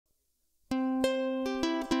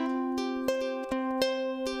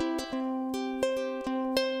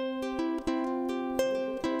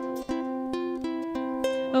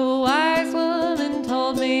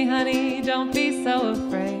so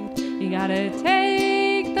afraid. You gotta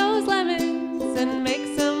take those lemons and make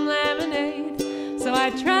some lemonade. So I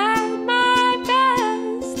tried my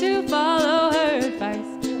best to follow her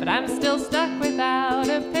advice, but I'm still stuck without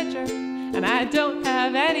a pitcher, and I don't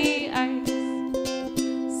have any ice.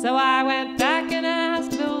 So I went back and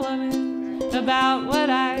asked the woman about what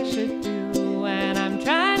I should do when I'm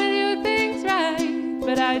trying to do things right,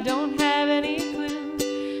 but I don't have any clue.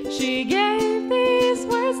 She gave these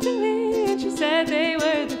words to me and she said they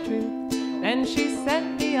were the truth. Then she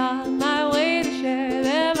sent me on my way to share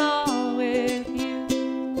them all with you.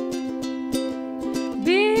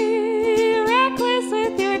 Be reckless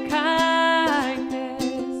with your kindness.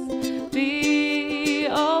 Be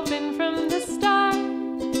open from the start.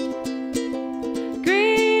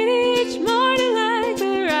 Greet each morning like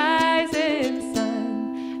the rising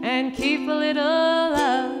sun, and keep a little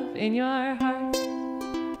love in your heart.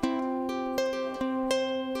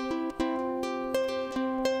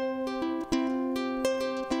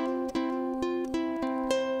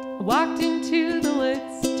 I walked into the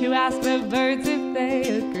woods to ask the birds if they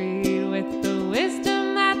agreed with the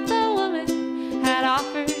wisdom that the woman had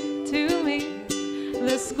offered to me.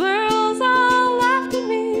 The squirrels all laughed at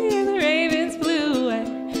me and the ravens flew away,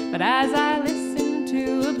 but as I listened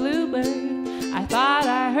to a bluebird, I thought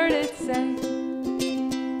I heard it say,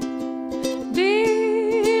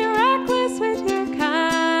 be reckless with your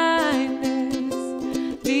kindness.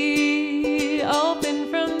 Be open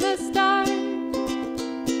from the start.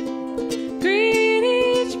 Greet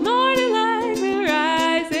each morning like the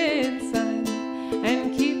rising sun, and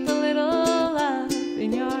keep a little love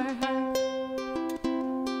in your heart.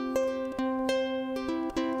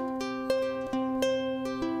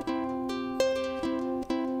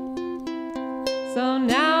 So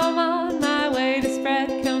now